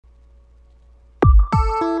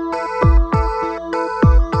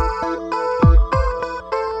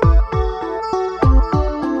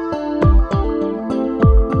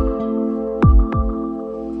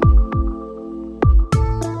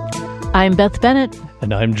I'm Beth Bennett.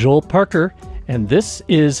 And I'm Joel Parker. And this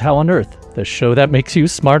is How on Earth, the show that makes you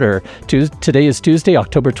smarter. Today is Tuesday,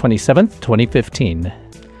 October 27th, 2015.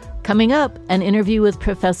 Coming up, an interview with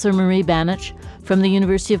Professor Marie Banich from the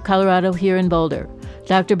University of Colorado here in Boulder.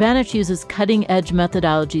 Dr. Banich uses cutting-edge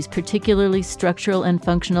methodologies, particularly structural and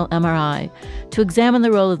functional MRI, to examine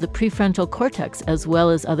the role of the prefrontal cortex as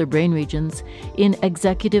well as other brain regions in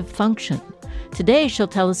executive function. Today, she'll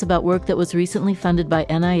tell us about work that was recently funded by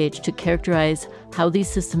NIH to characterize how these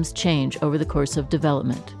systems change over the course of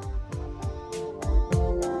development.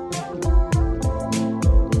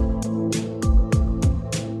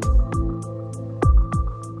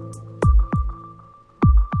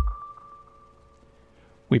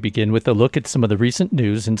 We begin with a look at some of the recent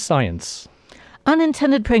news in science.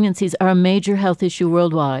 Unintended pregnancies are a major health issue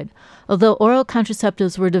worldwide. Although oral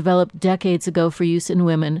contraceptives were developed decades ago for use in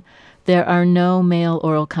women, there are no male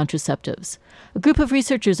oral contraceptives. A group of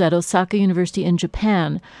researchers at Osaka University in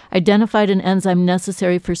Japan identified an enzyme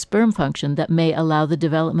necessary for sperm function that may allow the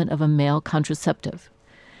development of a male contraceptive.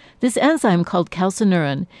 This enzyme, called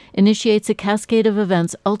calcineurin, initiates a cascade of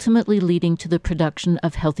events ultimately leading to the production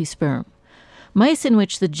of healthy sperm. Mice in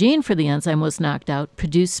which the gene for the enzyme was knocked out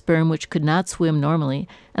produced sperm which could not swim normally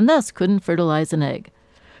and thus couldn't fertilize an egg.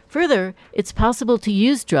 Further, it's possible to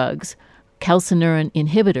use drugs, calcineurin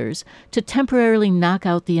inhibitors, to temporarily knock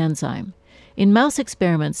out the enzyme. In mouse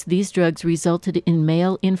experiments, these drugs resulted in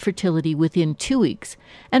male infertility within 2 weeks,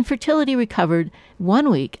 and fertility recovered 1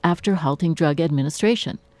 week after halting drug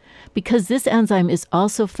administration. Because this enzyme is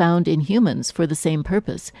also found in humans for the same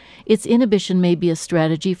purpose, its inhibition may be a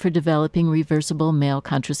strategy for developing reversible male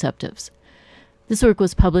contraceptives. This work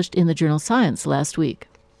was published in the journal Science last week.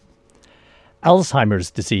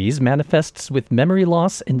 Alzheimer's disease manifests with memory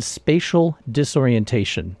loss and spatial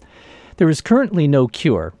disorientation. There is currently no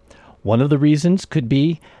cure. One of the reasons could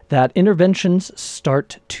be that interventions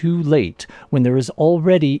start too late when there is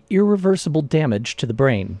already irreversible damage to the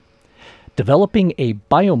brain. Developing a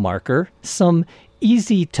biomarker, some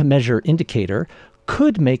easy-to-measure indicator,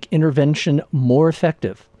 could make intervention more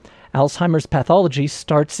effective. Alzheimer's pathology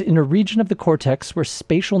starts in a region of the cortex where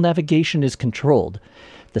spatial navigation is controlled.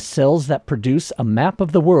 The cells that produce a map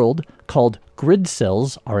of the world, called grid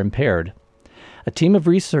cells, are impaired. A team of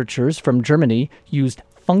researchers from Germany used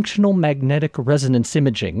functional magnetic resonance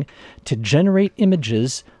imaging to generate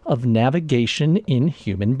images of navigation in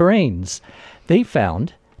human brains. They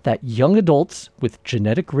found that young adults with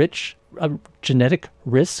genetic risk for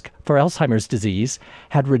Alzheimer's disease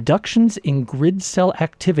had reductions in grid cell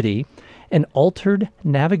activity and altered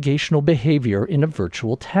navigational behavior in a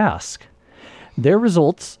virtual task. Their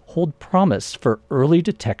results hold promise for early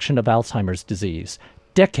detection of Alzheimer's disease,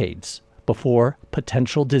 decades before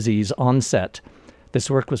potential disease onset. This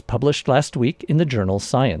work was published last week in the journal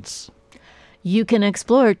Science. You can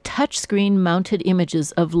explore touchscreen-mounted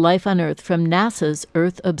images of life on Earth from NASA's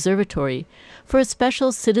Earth Observatory for a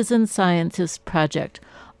special citizen scientist project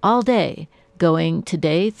all day, going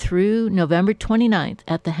today through November 29th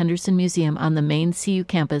at the Henderson Museum on the main CU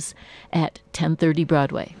campus at 1030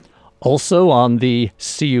 Broadway. Also on the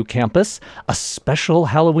CU campus, a special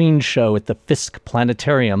Halloween show at the Fisk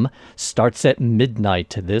Planetarium starts at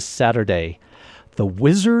midnight this Saturday. The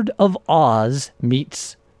Wizard of Oz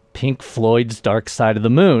meets Pink Floyd's Dark Side of the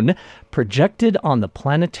Moon, projected on the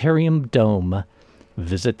planetarium dome.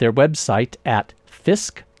 Visit their website at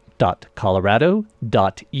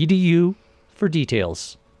fisk.colorado.edu for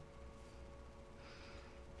details.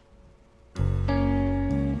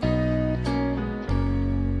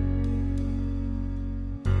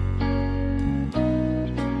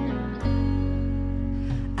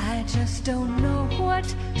 I just don't know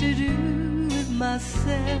what to do with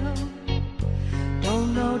myself.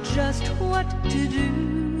 Don't know just what to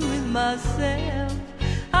do with myself.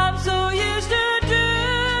 I'm so used to doing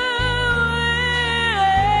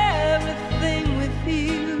everything with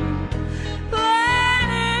you,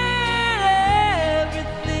 planning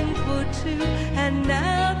everything for two, and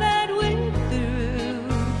now that we're through,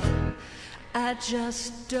 I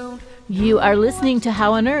just don't. You are listening to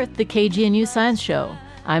How on Earth, the KGNU Science Show.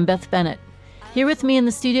 I'm Beth Bennett. Here with me in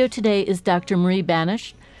the studio today is Dr. Marie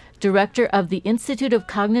Banich, Director of the Institute of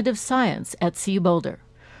Cognitive Science at CU Boulder.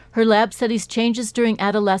 Her lab studies changes during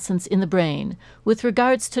adolescence in the brain with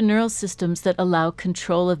regards to neural systems that allow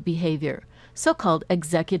control of behavior, so-called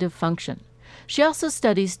executive function. She also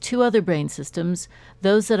studies two other brain systems,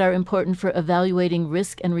 those that are important for evaluating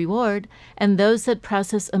risk and reward, and those that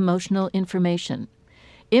process emotional information.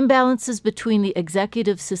 Imbalances between the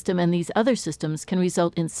executive system and these other systems can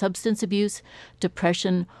result in substance abuse,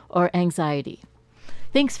 depression, or anxiety.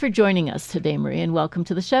 Thanks for joining us today, Marie, and welcome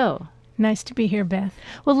to the show. Nice to be here, Beth.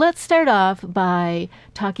 Well, let's start off by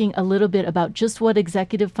talking a little bit about just what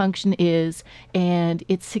executive function is and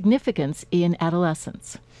its significance in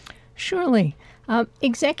adolescence. Surely.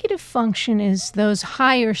 Executive function is those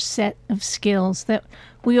higher set of skills that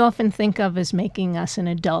we often think of as making us an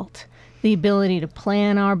adult. The ability to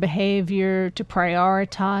plan our behavior, to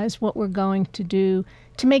prioritize what we're going to do,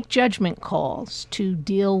 to make judgment calls, to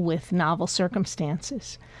deal with novel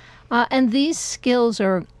circumstances. And these skills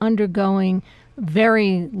are undergoing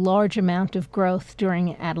very large amount of growth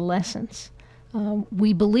during adolescence.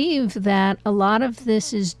 We believe that a lot of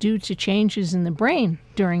this is due to changes in the brain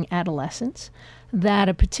during adolescence, that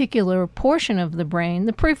a particular portion of the brain,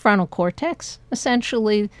 the prefrontal cortex,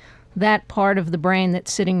 essentially that part of the brain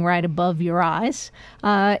that's sitting right above your eyes,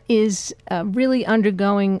 is really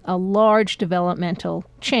undergoing a large developmental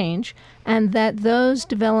change, and that those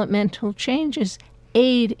developmental changes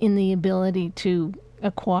aid in the ability to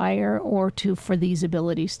acquire or for these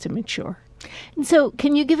abilities to mature. And so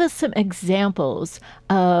can you give us some examples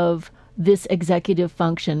of this executive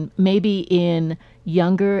function, maybe in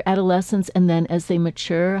younger adolescents and then as they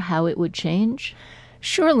mature, how it would change?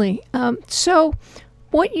 Surely. So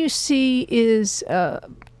what you see is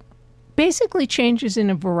basically changes in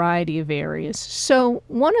a variety of areas. So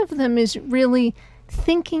one of them is really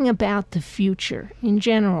thinking about the future in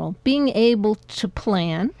general, being able to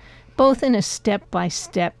plan, both in a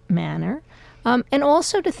step-by-step manner, and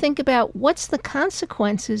also to think about what's the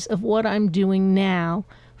consequences of what I'm doing now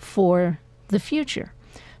for the future.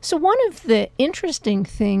 So one of the interesting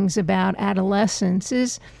things about adolescence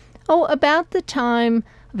is, about the time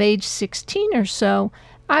of age 16 or so,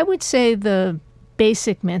 I would say the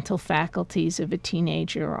basic mental faculties of a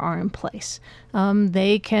teenager are in place.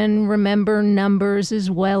 They can remember numbers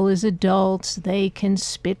as well as adults. They can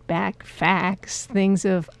spit back facts, things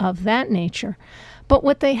of that nature. But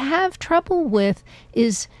what they have trouble with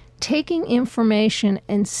is taking information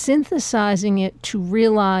and synthesizing it to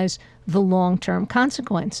realize the long-term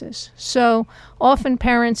consequences. So often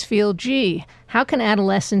parents feel, gee, how can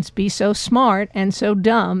adolescents be so smart and so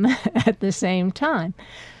dumb at the same time?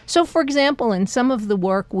 So, for example, in some of the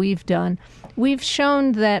work we've done, we've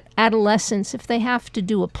shown that adolescents, if they have to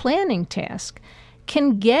do a planning task,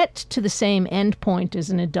 can get to the same endpoint as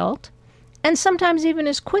an adult, and sometimes even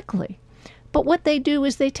as quickly. But what they do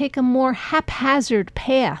is they take a more haphazard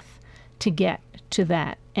path to get to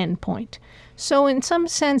that endpoint. So in some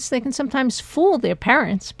sense, they can sometimes fool their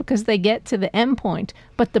parents because they get to the endpoint,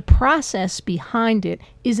 but the process behind it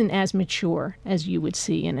isn't as mature as you would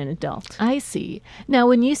see in an adult. I see. Now,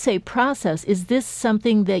 when you say process, is this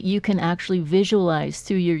something that you can actually visualize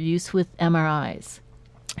through your use with MRIs?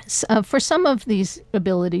 For some of these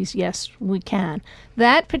abilities, yes, we can.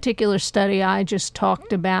 That particular study I just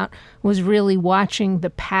talked about was really watching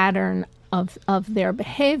the pattern of their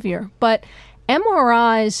behavior. But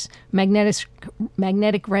MRI's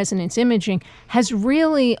magnetic resonance imaging has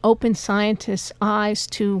really opened scientists' eyes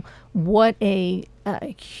to what a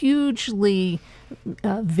hugely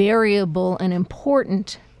variable and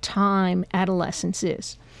important time adolescence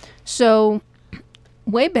is. So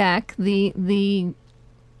way back, the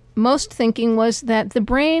most thinking was that the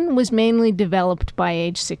brain was mainly developed by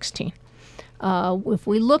age 16. If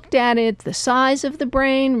we looked at it, the size of the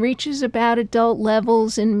brain reaches about adult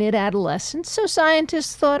levels in mid-adolescence. So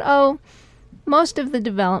scientists thought, most of the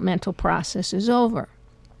developmental process is over.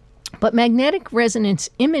 But magnetic resonance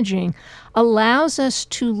imaging allows us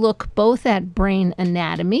to look both at brain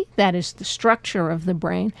anatomy, that is the structure of the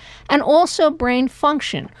brain, and also brain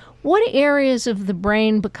function. What areas of the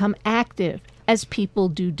brain become active as people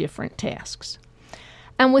do different tasks?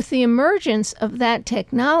 And with the emergence of that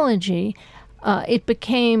technology, it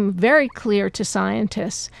became very clear to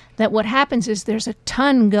scientists that what happens is there's a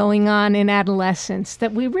ton going on in adolescence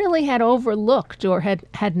that we really had overlooked or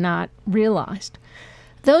had not realized.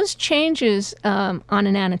 Those changes on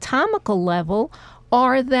an anatomical level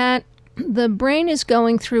are that the brain is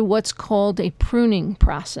going through what's called a pruning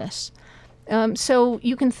process. So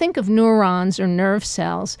you can think of neurons or nerve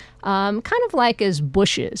cells kind of like as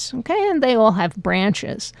bushes, okay? And they all have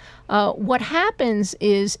branches. What happens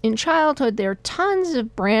is in childhood there are tons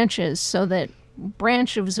of branches so that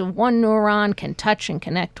branches of one neuron can touch and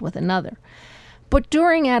connect with another. But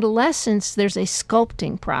during adolescence, there's a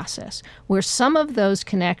sculpting process where some of those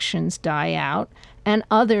connections die out and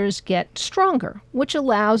others get stronger, which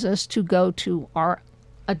allows us to go to our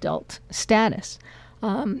adult status.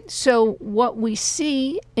 So what we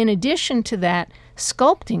see in addition to that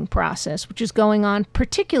sculpting process, which is going on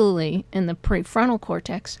particularly in the prefrontal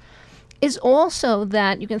cortex, is also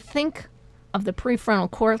that you can think of the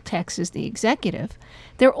prefrontal cortex is the executive,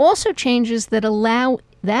 there are also changes that allow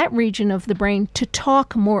that region of the brain to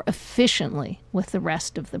talk more efficiently with the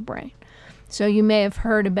rest of the brain. So you may have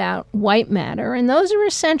heard about white matter, and those are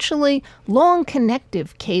essentially long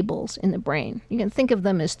connective cables in the brain. You can think of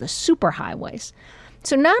them as the superhighways.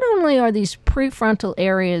 So not only are these prefrontal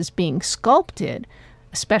areas being sculpted,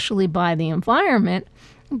 especially by the environment,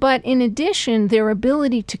 but in addition, their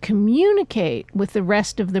ability to communicate with the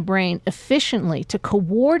rest of the brain efficiently, to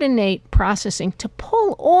coordinate processing, to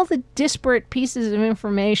pull all the disparate pieces of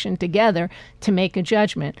information together to make a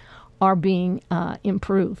judgment, are being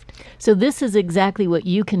improved. So this is exactly what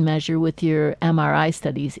you can measure with your MRI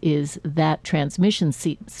studies, is that transmission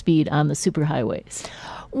speed on the superhighways.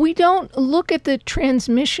 We don't look at the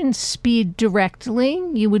transmission speed directly.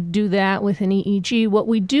 You would do that with an EEG. What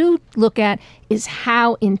we do look at is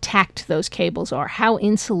how intact those cables are. How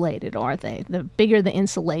insulated are they? The bigger the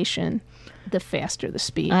insulation, the faster the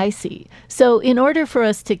speed. I see. So in order for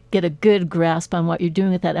us to get a good grasp on what you're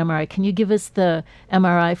doing with that MRI, can you give us the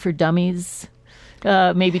MRI for dummies?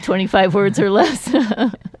 Maybe 25 words or less?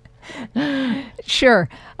 Sure.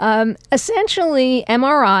 Essentially,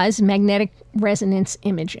 MRIs, magnetic resonance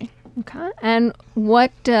imaging. Okay, and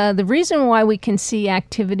what the reason why we can see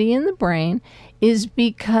activity in the brain is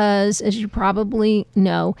because, as you probably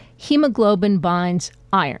know, hemoglobin binds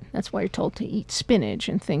iron. That's why you're told to eat spinach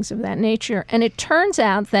and things of that nature. And it turns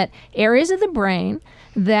out that areas of the brain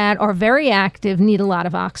that are very active need a lot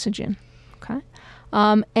of oxygen. Okay,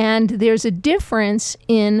 and there's a difference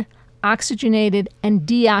in oxygenated and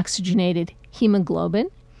deoxygenated hemoglobin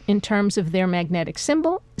in terms of their magnetic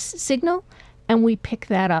signal, and we pick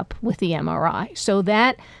that up with the MRI. So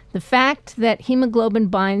that the fact that hemoglobin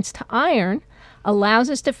binds to iron allows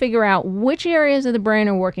us to figure out which areas of the brain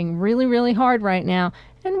are working really, really hard right now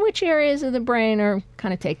and which areas of the brain are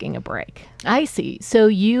kind of taking a break. I see. So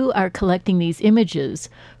you are collecting these images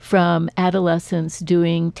from adolescents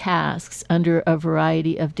doing tasks under a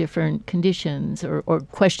variety of different conditions or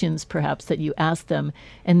questions perhaps that you ask them,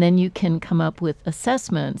 and then you can come up with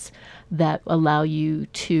assessments that allow you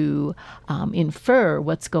to infer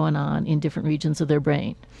what's going on in different regions of their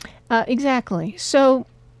brain. Exactly. So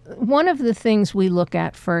one of the things we look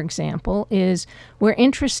at, for example, is we're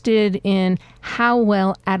interested in how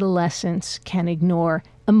well adolescents can ignore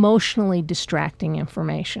emotionally distracting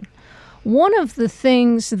information. One of the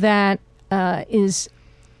things that is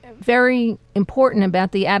very important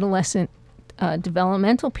about the adolescent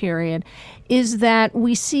developmental period is that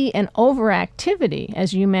we see an overactivity,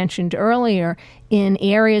 as you mentioned earlier, in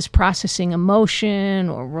areas processing emotion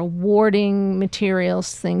or rewarding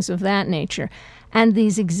materials, things of that nature. And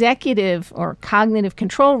these executive or cognitive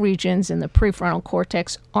control regions in the prefrontal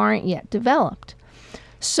cortex aren't yet developed.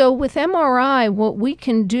 So with MRI, what we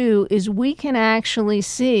can do is we can actually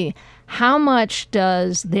see how much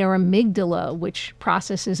does their amygdala, which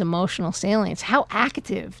processes emotional salience, how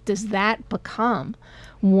active does that become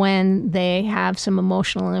when they have some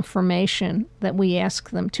emotional information that we ask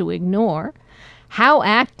them to ignore? How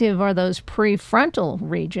active are those prefrontal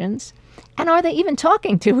regions? And are they even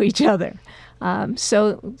talking to each other?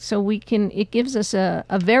 So we can. It gives us a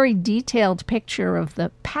very detailed picture of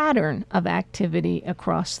the pattern of activity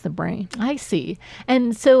across the brain. I see.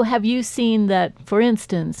 And so have you seen that, for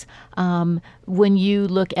instance, when you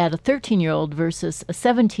look at a 13-year-old versus a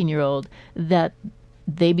 17-year-old, that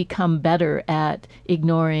they become better at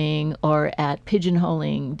ignoring or at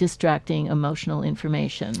pigeonholing distracting emotional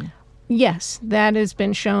information? Yes, that has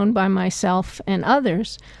been shown by myself and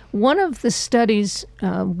others. One of the studies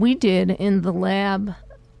we did in the lab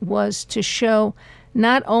was to show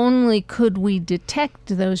not only could we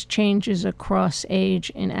detect those changes across age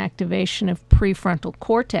in activation of prefrontal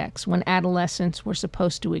cortex when adolescents were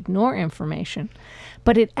supposed to ignore information,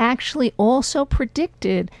 but it actually also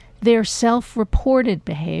predicted their self-reported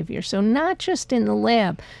behavior. So not just in the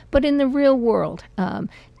lab, but in the real world.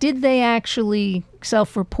 Did they actually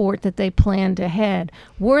self-report that they planned ahead?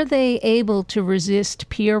 Were they able to resist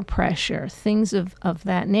peer pressure? Things of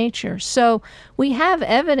that nature. So we have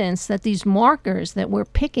evidence that these markers that we're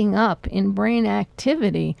picking up in brain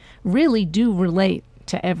activity really do relate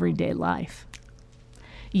to everyday life.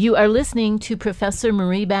 You are listening to Professor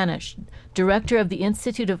Marie Banish, Director of the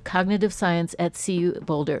Institute of Cognitive Science at CU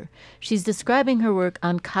Boulder. She's describing her work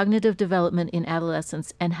on cognitive development in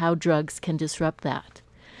adolescence and how drugs can disrupt that.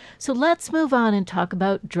 So let's move on and talk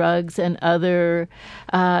about drugs and other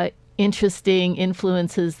interesting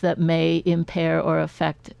influences that may impair or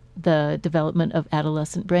affect the development of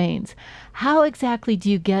adolescent brains. How exactly do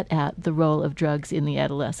you get at the role of drugs in the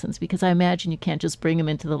adolescents? Because I imagine you can't just bring them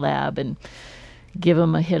into the lab and give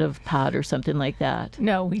them a hit of pot or something like that.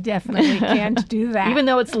 No, we definitely can't do that. Even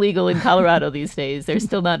though it's legal in Colorado these days, they're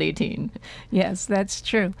still not 18. Yes, that's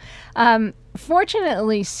true.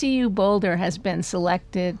 Fortunately, CU Boulder has been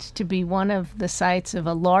selected to be one of the sites of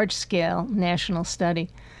a large-scale national study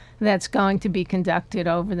that's going to be conducted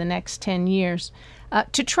over the next 10 years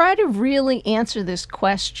to try to really answer this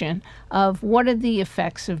question of what are the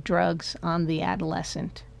effects of drugs on the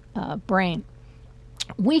adolescent brain.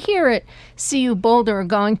 We here at CU Boulder are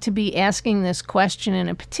going to be asking this question in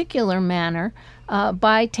a particular manner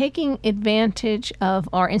by taking advantage of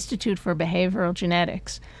our Institute for Behavioral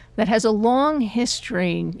Genetics that has a long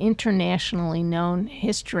history, internationally known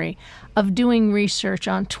history, of doing research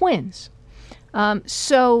on twins.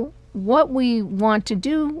 So what we want to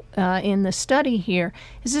do in the study here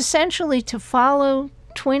is essentially to follow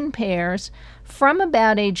twin pairs from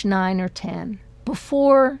about age 9 or 10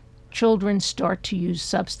 before children start to use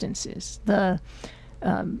substances. The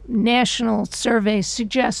national survey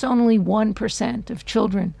suggests only 1% of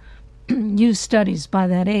children use studies by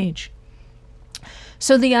that age.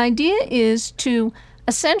 So the idea is to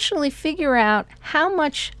essentially figure out how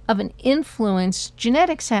much of an influence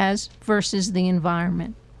genetics has versus the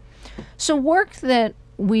environment. So work that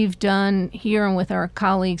we've done here and with our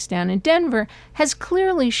colleagues down in Denver has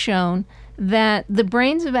clearly shown that the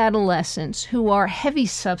brains of adolescents who are heavy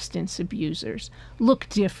substance abusers look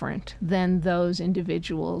different than those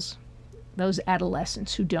individuals, those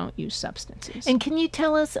adolescents who don't use substances. And can you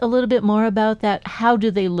tell us a little bit more about that? How do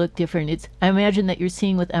they look different? I imagine that you're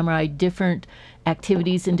seeing with MRI different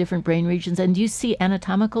activities in different brain regions, and do you see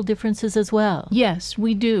anatomical differences as well? Yes,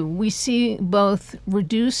 we do. We see both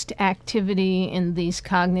reduced activity in these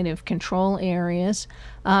cognitive control areas,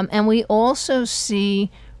 and we also see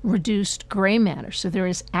reduced gray matter, so there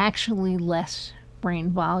is actually less brain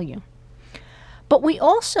volume. But we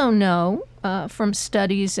also know from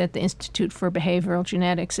studies at the Institute for Behavioral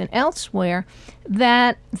Genetics and elsewhere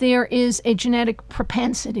that there is a genetic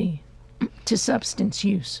propensity to substance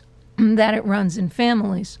use, that it runs in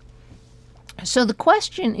families. So the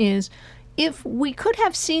question is, if we could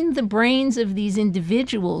have seen the brains of these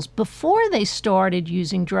individuals before they started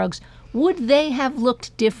using drugs, would they have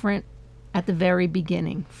looked different at the very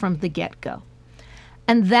beginning, from the get-go?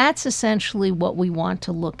 And that's essentially what we want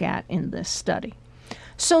to look at in this study.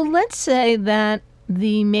 So let's say that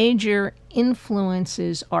the major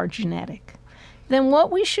influences are genetic. Then what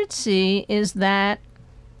we should see is that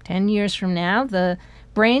 10 years from now, the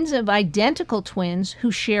brains of identical twins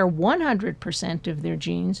who share 100% of their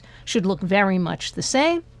genes should look very much the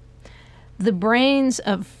same. The brains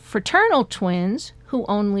of fraternal twins who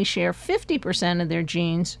only share 50% of their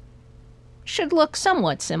genes should look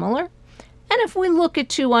somewhat similar. And if we look at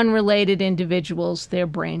two unrelated individuals, their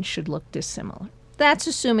brains should look dissimilar. That's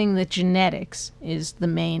assuming that genetics is the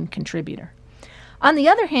main contributor. On the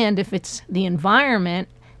other hand, if it's the environment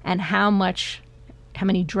and how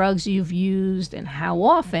many drugs you've used and how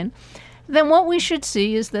often, then what we should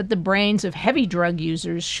see is that the brains of heavy drug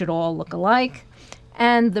users should all look alike,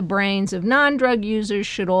 and the brains of non-drug users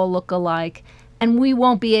should all look alike, and we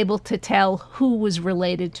won't be able to tell who was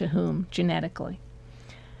related to whom genetically.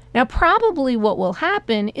 Now, probably what will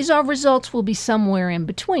happen is our results will be somewhere in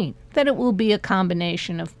between, that it will be a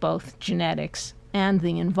combination of both genetics and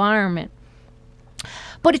the environment.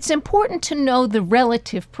 But it's important to know the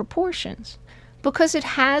relative proportions, because it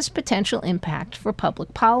has potential impact for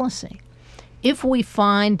public policy. If we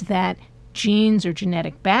find that genes or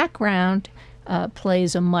genetic background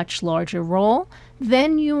plays a much larger role,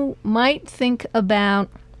 then you might think about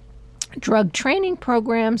drug training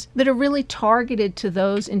programs that are really targeted to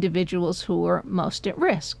those individuals who are most at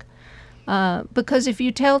risk. Because if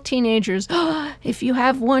you tell teenagers, if you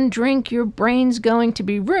have one drink, your brain's going to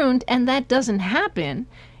be ruined, and that doesn't happen,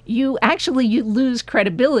 you lose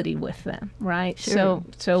credibility with them, right? Sure.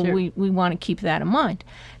 So we want to keep that in mind.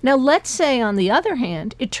 Now, let's say, on the other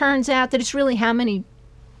hand, it turns out that it's really how many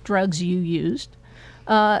drugs you used.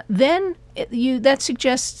 Then that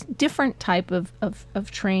suggests different type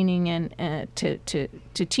of training and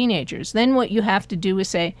to teenagers. Then what you have to do is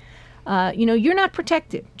say, you're not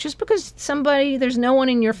protected. Just because there's no one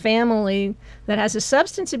in your family that has a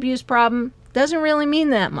substance abuse problem doesn't really mean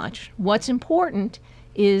that much. What's important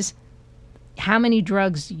is how many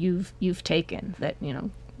drugs you've taken.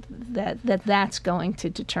 That's going to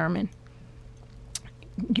determine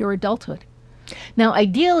your adulthood. Now,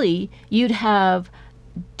 ideally, you'd have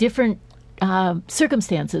different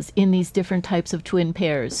circumstances in these different types of twin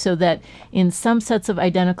pairs, so that in some sets of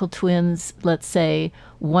identical twins, let's say,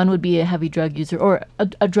 one would be a heavy drug user or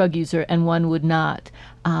a drug user and one would not.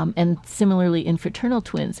 and similarly in fraternal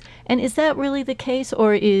twins. And is that really the case,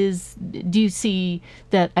 or do you see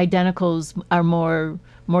that identicals are more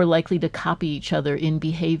likely to copy each other in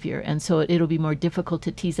behavior, and so it'll be more difficult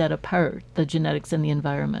to tease that apart, the genetics and the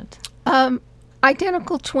environment?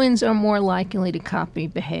 Identical twins are more likely to copy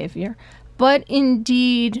behavior, but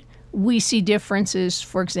indeed we see differences,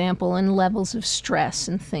 for example, in levels of stress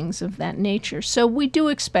and things of that nature. So we do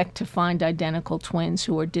expect to find identical twins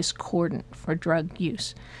who are discordant for drug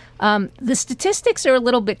use. The statistics are a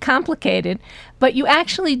little bit complicated, but you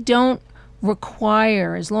actually don't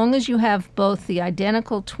require, as long as you have both the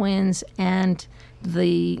identical twins and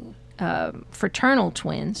the fraternal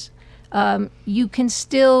twins, you can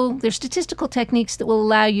still, there's statistical techniques that will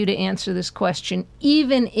allow you to answer this question,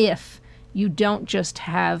 even if you don't just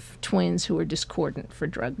have twins who are discordant for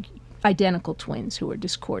identical twins who are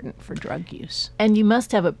discordant for drug use. And you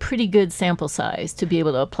must have a pretty good sample size to be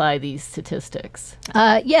able to apply these statistics.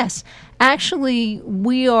 Yes. Actually,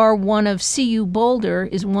 we are CU Boulder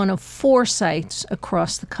is one of 4 sites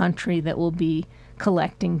across the country that will be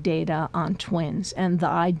collecting data on twins. And the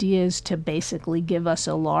idea is to basically give us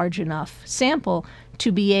a large enough sample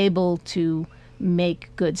to be able to make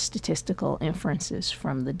good statistical inferences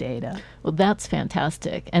from the data. Well, that's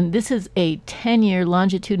fantastic. And this is a 10-year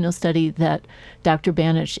longitudinal study that Dr.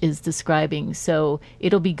 Banich is describing. So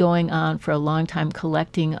it'll be going on for a long time,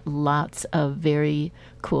 collecting lots of very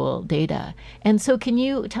cool data. And so can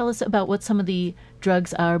you tell us about what some of the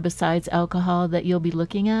drugs are besides alcohol that you'll be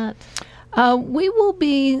looking at? We will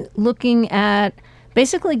be looking at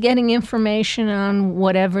basically getting information on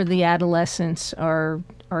whatever the adolescents are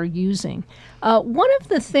using. One of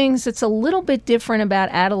the things that's a little bit different about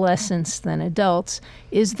adolescents than adults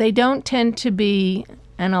is they don't tend to be,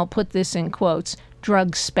 and I'll put this in quotes,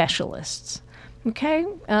 drug specialists. Okay?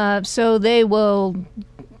 So they will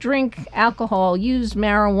drink alcohol, use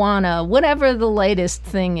marijuana, whatever the latest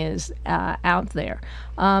thing is out there.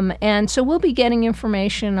 And so we'll be getting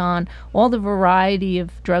information on all the variety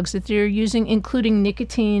of drugs that they're using, including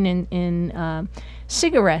nicotine in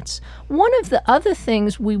cigarettes. One of the other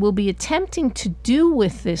things we will be attempting to do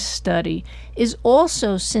with this study is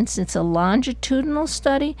also, since it's a longitudinal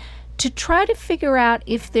study, to try to figure out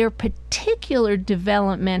if there are particular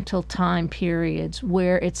developmental time periods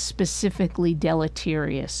where it's specifically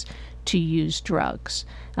deleterious to use drugs.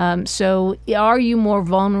 So are you more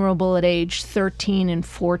vulnerable at age 13 and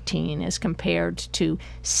 14 as compared to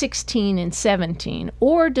 16 and 17?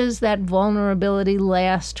 Or does that vulnerability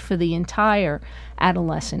last for the entire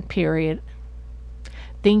adolescent period?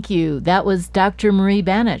 Thank you. That was Dr. Marie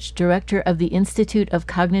Banich, Director of the Institute of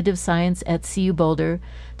Cognitive Science at CU Boulder,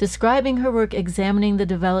 describing her work examining the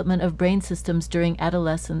development of brain systems during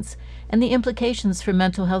adolescence and the implications for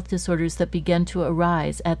mental health disorders that began to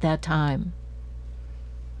arise at that time.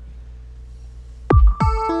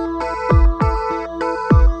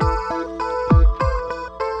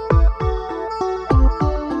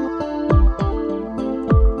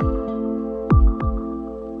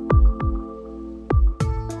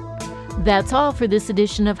 That's all for this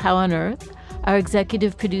edition of How on Earth. Our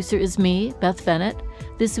executive producer is me, Beth Bennett.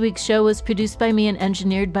 This week's show was produced by me and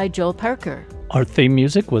engineered by Joel Parker. Our theme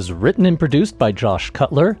music was written and produced by Josh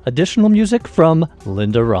Cutler. Additional music from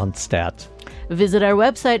Linda Ronstadt. Visit our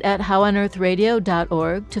website at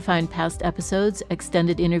howonearthradio.org to find past episodes,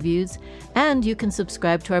 extended interviews, and you can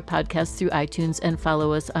subscribe to our podcast through iTunes and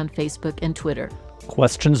follow us on Facebook and Twitter.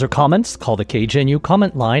 Questions or comments? Call the KGNU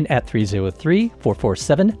comment line at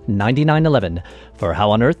 303-447-9911. For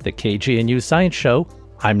How on Earth, the KGNU Science Show,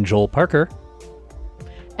 I'm Joel Parker.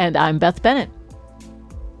 And I'm Beth Bennett.